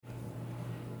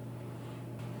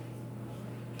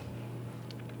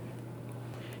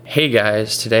Hey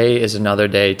guys, today is another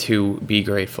day to be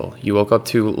grateful. You woke up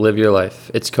to live your life.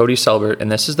 It's Cody Selbert,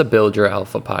 and this is the Build Your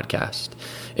Alpha podcast.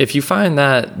 If you find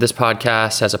that this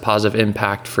podcast has a positive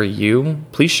impact for you,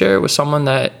 please share it with someone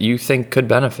that you think could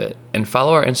benefit, and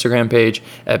follow our Instagram page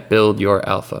at Build Your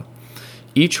Alpha.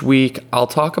 Each week, I'll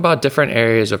talk about different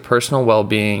areas of personal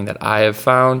well-being that I have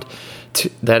found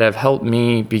that have helped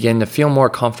me begin to feel more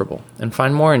comfortable and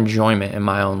find more enjoyment in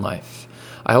my own life.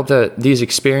 I hope that these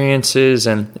experiences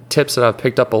and tips that I've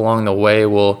picked up along the way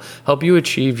will help you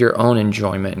achieve your own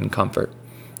enjoyment and comfort.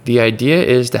 The idea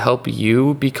is to help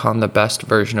you become the best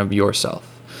version of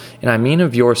yourself. And I mean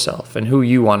of yourself and who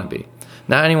you want to be.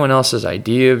 Not anyone else's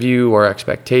idea of you or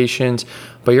expectations,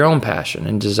 but your own passion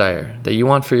and desire that you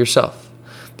want for yourself.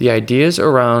 The ideas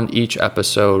around each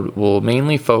episode will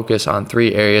mainly focus on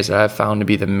 3 areas that I've found to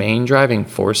be the main driving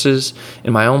forces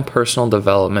in my own personal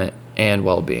development and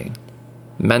well-being: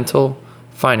 mental,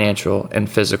 financial, and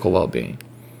physical well-being.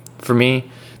 For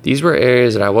me, these were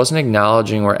areas that I wasn't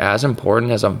acknowledging were as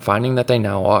important as I'm finding that they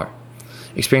now are.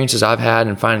 Experiences I've had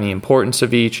in finding the importance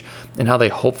of each and how they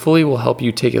hopefully will help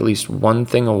you take at least one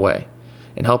thing away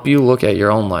and help you look at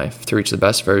your own life to reach the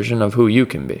best version of who you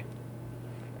can be.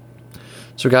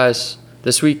 So guys,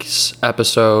 this week's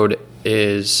episode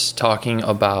is talking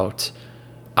about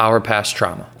our past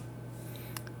trauma.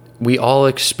 We all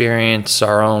experience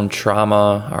our own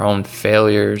trauma, our own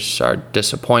failures, our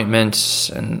disappointments,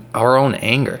 and our own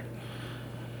anger.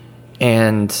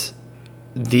 And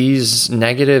these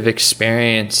negative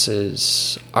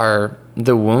experiences are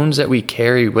the wounds that we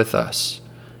carry with us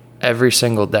every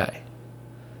single day.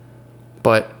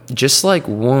 But just like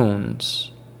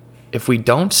wounds, if we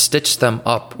don't stitch them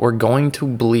up, we're going to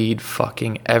bleed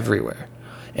fucking everywhere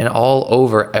and all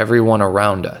over everyone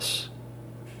around us.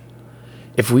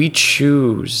 If we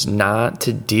choose not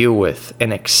to deal with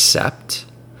and accept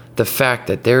the fact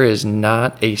that there is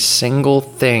not a single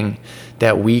thing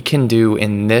that we can do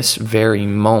in this very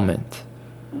moment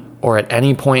or at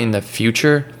any point in the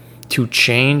future to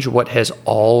change what has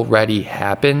already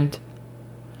happened,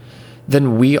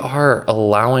 then we are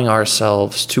allowing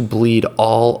ourselves to bleed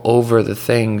all over the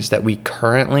things that we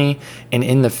currently and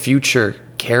in the future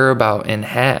care about and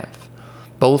have,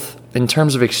 both in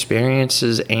terms of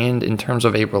experiences and in terms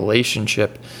of a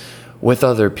relationship with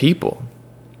other people.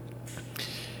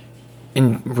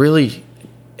 And really,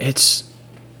 it's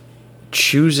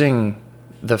choosing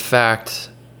the fact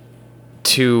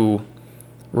to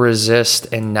resist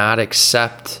and not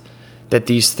accept that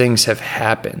these things have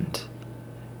happened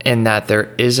and that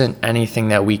there isn't anything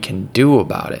that we can do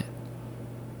about it.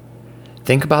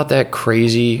 Think about that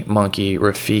crazy monkey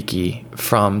Rafiki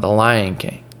from The Lion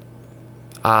King.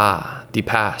 The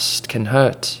past can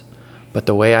hurt, but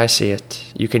the way I see it,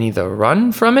 you can either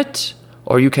run from it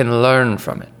or you can learn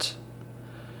from it.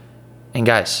 And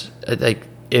guys,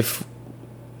 if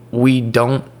we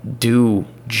don't do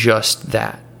just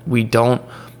that, we don't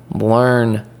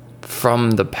learn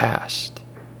from the past,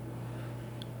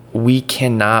 we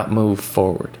cannot move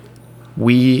forward.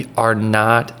 We are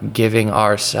not giving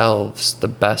ourselves the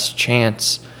best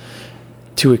chance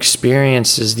to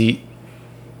experience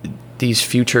these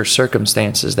future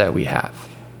circumstances that we have.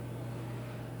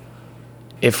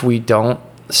 If we don't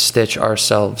stitch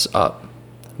ourselves up,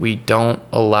 we don't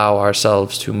allow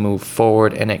ourselves to move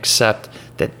forward and accept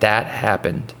that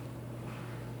happened,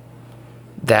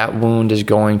 that wound is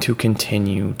going to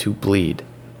continue to bleed.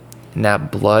 And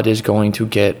that blood is going to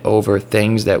get over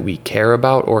things that we care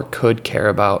about or could care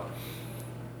about.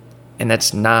 And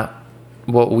that's not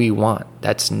what we want.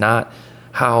 That's not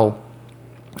how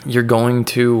you're going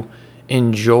to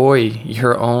enjoy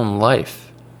your own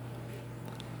life.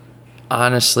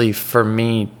 Honestly, for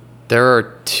me, there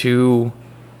are 2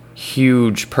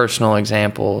 huge personal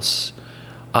examples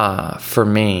for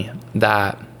me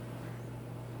that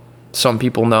some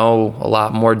people know a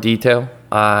lot more detail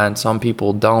and some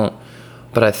people don't.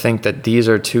 But I think that these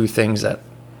are 2 things that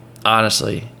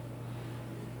honestly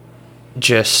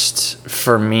just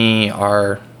for me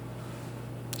are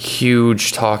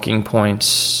huge talking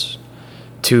points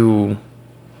to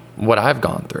what I've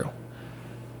gone through.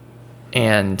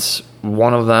 And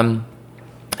one of them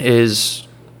is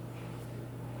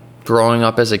growing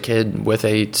up as a kid with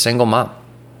a single mom.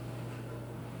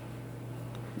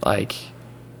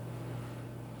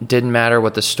 Didn't matter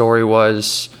what the story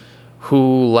was,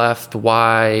 who left,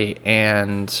 why,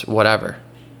 and whatever.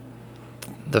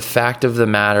 The fact of the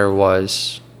matter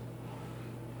was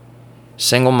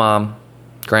single mom,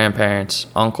 grandparents,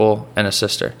 uncle, and a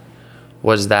sister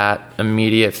was that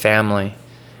immediate family.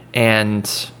 And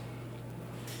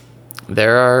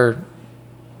there are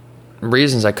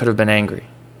reasons I could have been angry.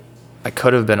 I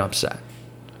could have been upset.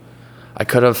 I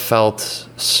could have felt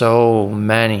so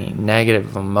many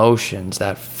negative emotions,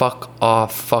 that fuck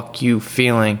off, fuck you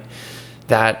feeling,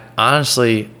 that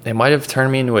honestly, it might have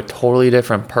turned me into a totally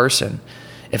different person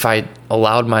if I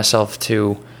allowed myself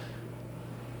to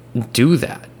do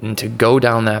that and to go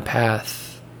down that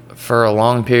path for a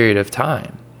long period of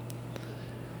time.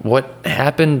 What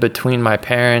happened between my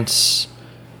parents,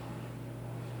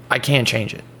 I can't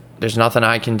change it. There's nothing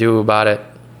I can do about it.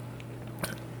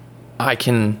 I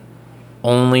can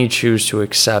only choose to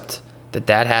accept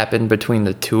that happened between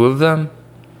the two of them,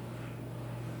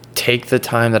 take the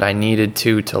time that I needed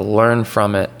to learn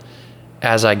from it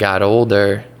as I got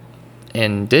older,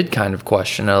 and did kind of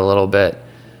question it a little bit.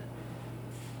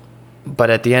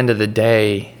 But at the end of the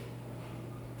day,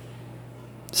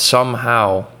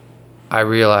 somehow I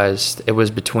realized it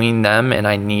was between them and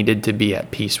I needed to be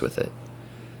at peace with it.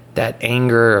 That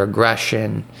anger,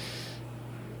 aggression,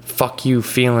 fuck you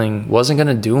feeling wasn't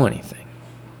going to do anything.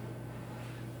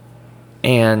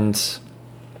 And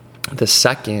the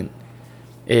second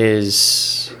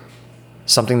is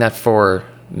something that for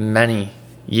many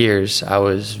years I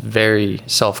was very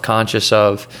self-conscious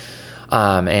of,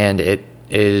 and it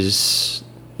is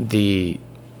the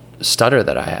stutter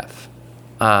that I have.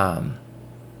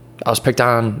 I was picked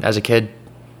on as a kid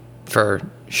for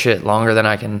shit longer than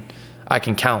I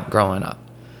can count growing up.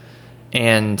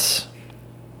 And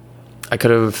I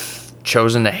could have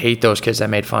chosen to hate those kids that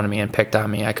made fun of me and picked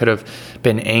on me. I could have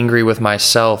been angry with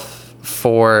myself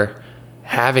for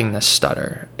having this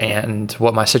stutter and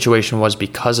what my situation was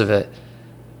because of it.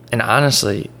 And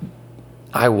honestly,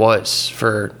 I was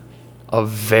for a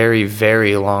very,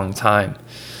 very long time.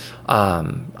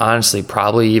 Honestly,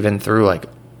 probably even through like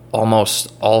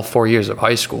almost all 4 years of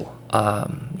high school. I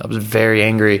was very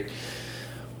angry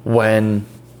when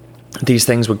these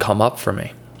things would come up for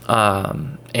me.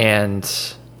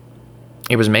 And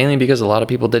it was mainly because a lot of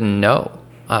people didn't know.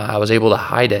 I was able to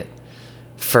hide it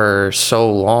for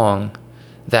so long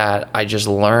that I just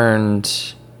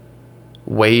learned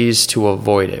ways to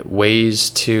avoid it, ways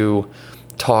to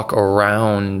talk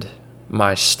around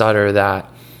my stutter that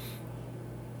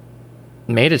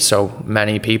made it so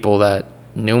many people that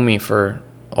knew me for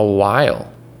a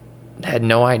while had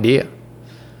no idea.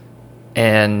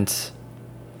 And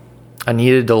I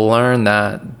needed to learn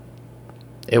that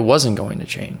it wasn't going to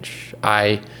change.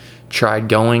 I tried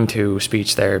going to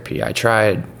speech therapy. I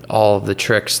tried all of the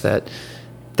tricks that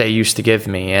they used to give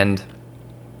me, and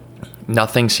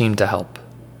nothing seemed to help,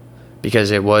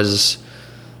 because it was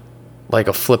like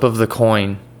a flip of the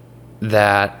coin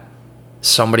that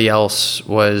somebody else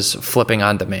was flipping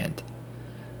on demand.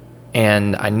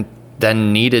 And I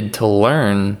then needed to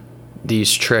learn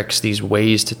these tricks, these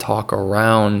ways to talk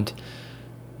around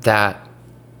that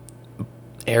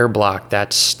air block,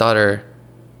 that stutter,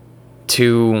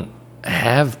 to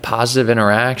have positive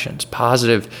interactions,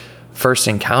 positive first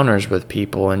encounters with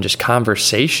people, and just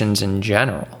conversations in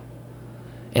general.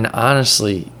 And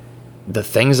honestly, the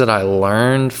things that I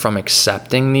learned from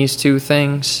accepting these two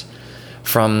things,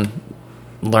 from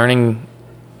learning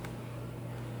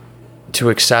to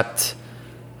accept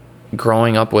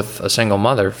growing up with a single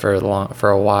mother for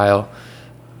a while,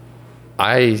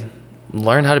 I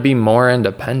learned how to be more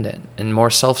independent and more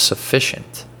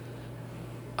self-sufficient.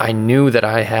 I knew that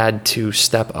I had to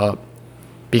step up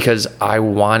because I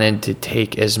wanted to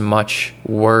take as much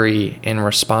worry and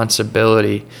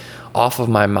responsibility off of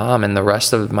my mom and the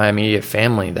rest of my immediate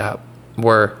family that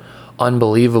were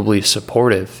unbelievably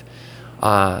supportive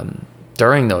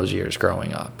during those years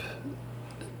growing up.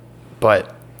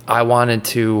 But I wanted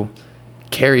to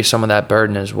carry some of that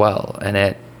burden as well, and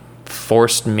it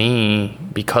forced me,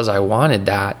 because I wanted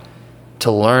that,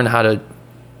 to learn how to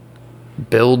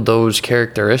build those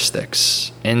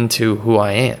characteristics into who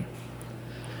I am.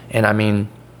 And I mean,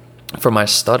 for my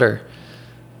stutter,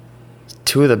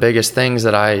 two of the biggest things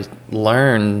that I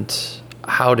learned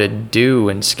how to do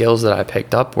and skills that I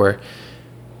picked up were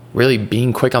really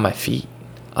being quick on my feet,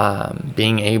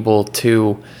 being able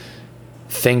to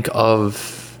think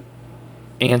of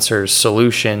answers,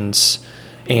 solutions,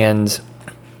 and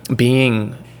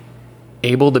being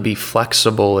able to be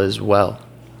flexible as well.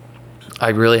 I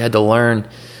really had to learn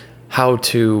how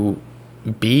to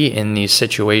be in these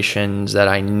situations that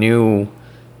I knew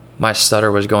my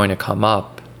stutter was going to come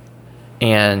up,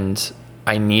 and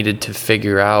I needed to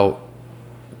figure out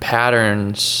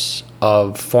patterns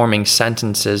of forming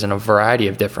sentences in a variety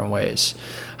of different ways,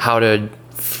 how to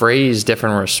phrase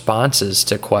different responses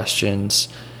to questions.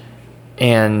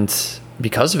 And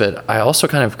because of it, I also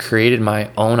kind of created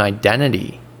my own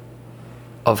identity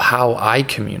of how I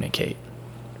communicate.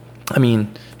 I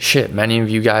mean, shit, many of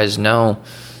you guys know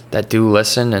that do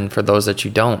listen, and for those that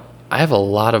you don't, I have a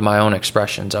lot of my own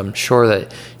expressions. I'm sure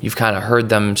that you've kind of heard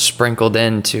them sprinkled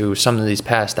into some of these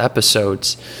past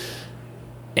episodes,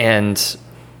 and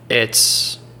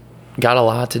it's got a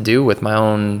lot to do with my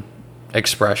own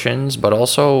expressions, but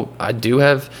also I do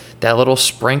have that little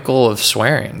sprinkle of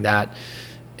swearing that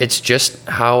it's just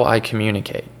how I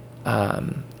communicate.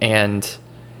 And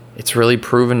it's really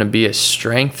proven to be a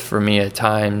strength for me at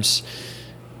times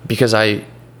because I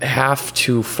have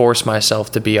to force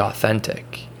myself to be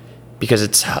authentic because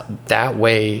it's that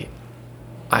way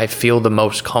I feel the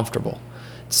most comfortable.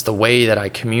 It's the way that I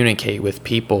communicate with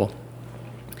people.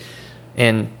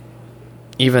 And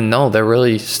even though there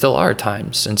really still are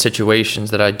times and situations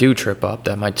that I do trip up,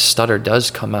 that my stutter does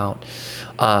come out,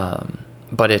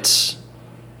 but it's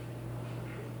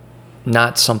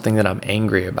not something that I'm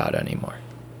angry about anymore.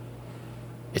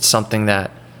 It's something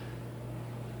that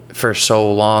for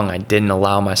so long I didn't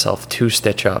allow myself to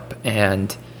stitch up,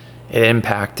 and it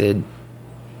impacted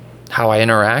how I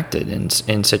interacted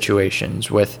in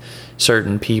situations with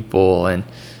certain people and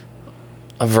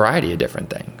a variety of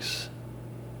different things.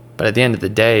 But at the end of the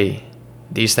day,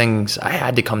 these things I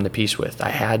had to come to peace with. I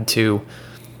had to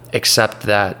accept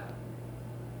that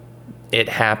it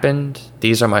happened.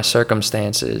 These are my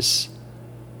circumstances.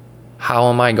 How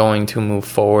am I going to move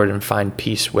forward and find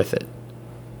peace with it?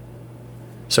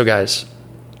 So guys,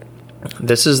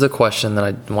 this is the question that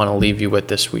I want to leave you with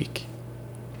this week.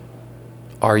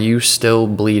 Are you still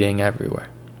bleeding everywhere?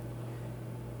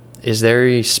 Is there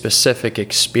a specific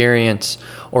experience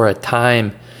or a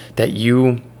time that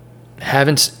you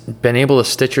haven't been able to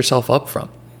stitch yourself up from?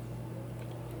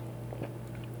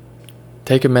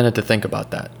 Take a minute to think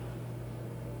about that.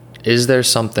 Is there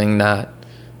something that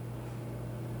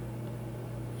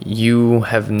you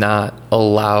have not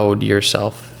allowed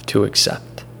yourself to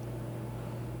accept?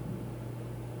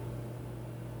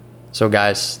 So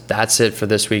guys, that's it for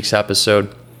this week's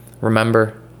episode.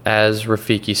 Remember, as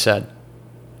Rafiki said,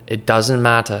 it doesn't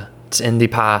matter. It's in the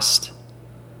past.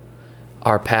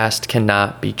 Our past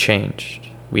cannot be changed.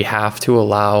 We have to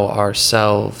allow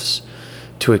ourselves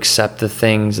to accept the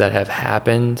things that have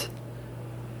happened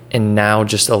and now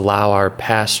just allow our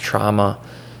past trauma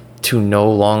to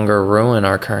no longer ruin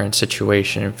our current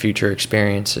situation and future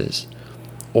experiences,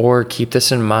 or keep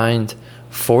this in mind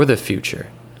for the future.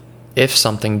 If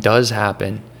something does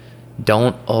happen,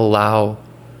 don't allow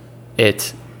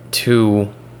it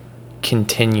to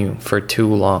continue for too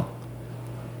long.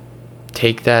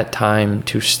 Take that time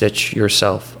to stitch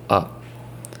yourself up.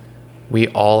 We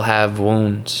all have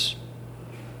wounds.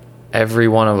 Every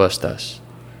one of us does.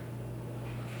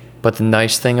 But the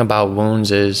nice thing about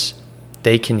wounds is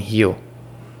they can heal.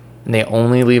 And they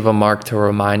only leave a mark to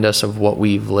remind us of what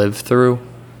we've lived through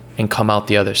and come out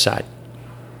the other side.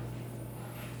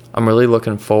 I'm really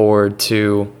looking forward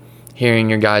to hearing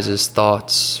your guys'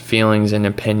 thoughts, feelings, and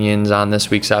opinions on this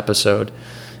week's episode.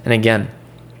 And again,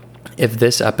 if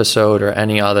this episode or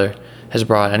any other has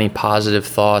brought any positive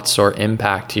thoughts or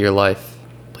impact to your life,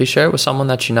 please share it with someone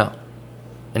that you know.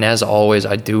 And as always,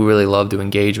 I do really love to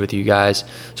engage with you guys.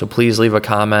 So please leave a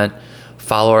comment.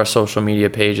 Follow our social media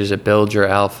pages at Build Your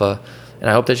Alpha. And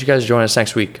I hope that you guys join us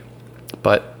next week.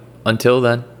 But until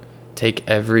then, take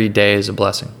every day as a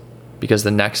blessing, because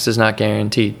the next is not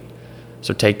guaranteed.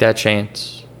 So take that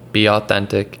chance, be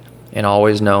authentic, and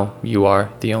always know you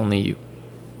are the only you.